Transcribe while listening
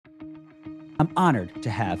I'm honored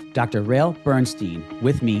to have Dr. Rael Bernstein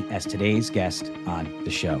with me as today's guest on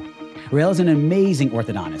the show. Rael is an amazing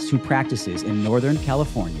orthodontist who practices in Northern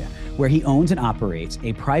California, where he owns and operates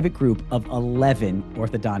a private group of 11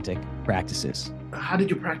 orthodontic practices. How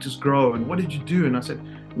did your practice grow and what did you do? And I said,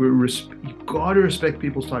 you got to respect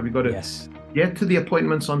people's time. You got to get to the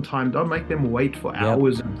appointments on time. Don't make them wait for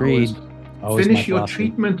hours and hours. Finish your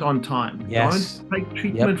treatment on time. Don't take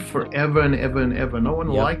treatment forever and ever and ever. No one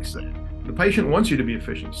likes that. The patient wants you to be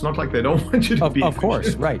efficient. It's not like they don't want you to be efficient. Of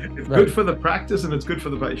course, right. It's good for the practice and it's good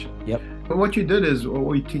for the patient. But what you did is, what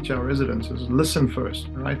we teach our residents is listen first,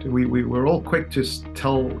 right? We're all quick to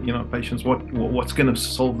tell patients what's going to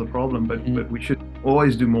solve the problem, but we should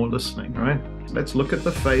always do more listening, right? Let's look at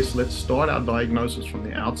the face. Let's start our diagnosis from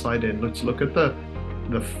the outside in. Let's look at the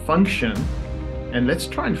function, and let's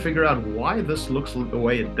try and figure out why this looks the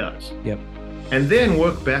way it does. And then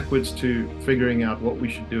work backwards to figuring out what we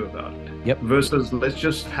should do about it.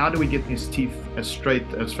 Versus how do we get these teeth as straight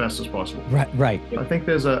as fast as possible? Right. I think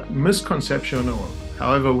there's a misconception, or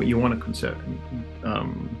however you want to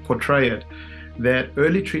portray it, that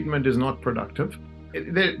early treatment is not productive.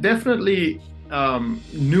 There are definitely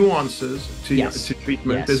nuances to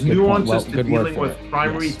treatment. There's nuances to dealing with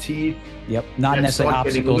primary teeth. Not necessarily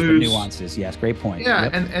obstacles, but nuances. Yes, great point.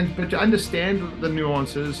 But to understand the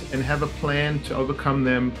nuances and have a plan to overcome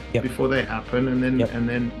them before they happen,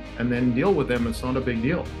 and then deal with them. It's not a big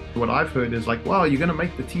deal. What I've heard is like, wow, you're going to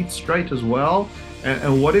make the teeth straight as well,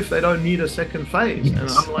 and what if they don't need a second phase? And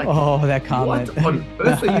I'm like, oh, that comment. What on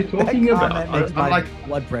earth are you talking about? I'm like,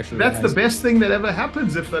 blood pressure. That's the best thing that ever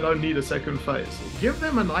happens if they don't need a second phase. Give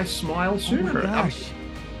them a nice smile sooner. Oh my gosh.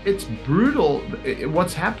 It's brutal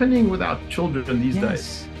what's happening with our children these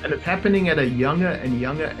days, and it's happening at a younger and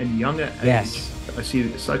younger and younger age. I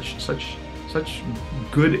see such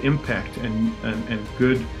good impact and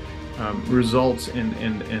good results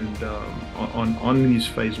on these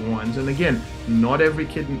phase ones. And again, not every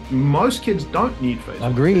kid, most kids don't need phase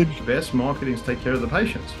one. Agreed. The best marketing is take care of the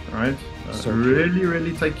patients, right?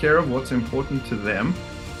 Really take care of what's important to them.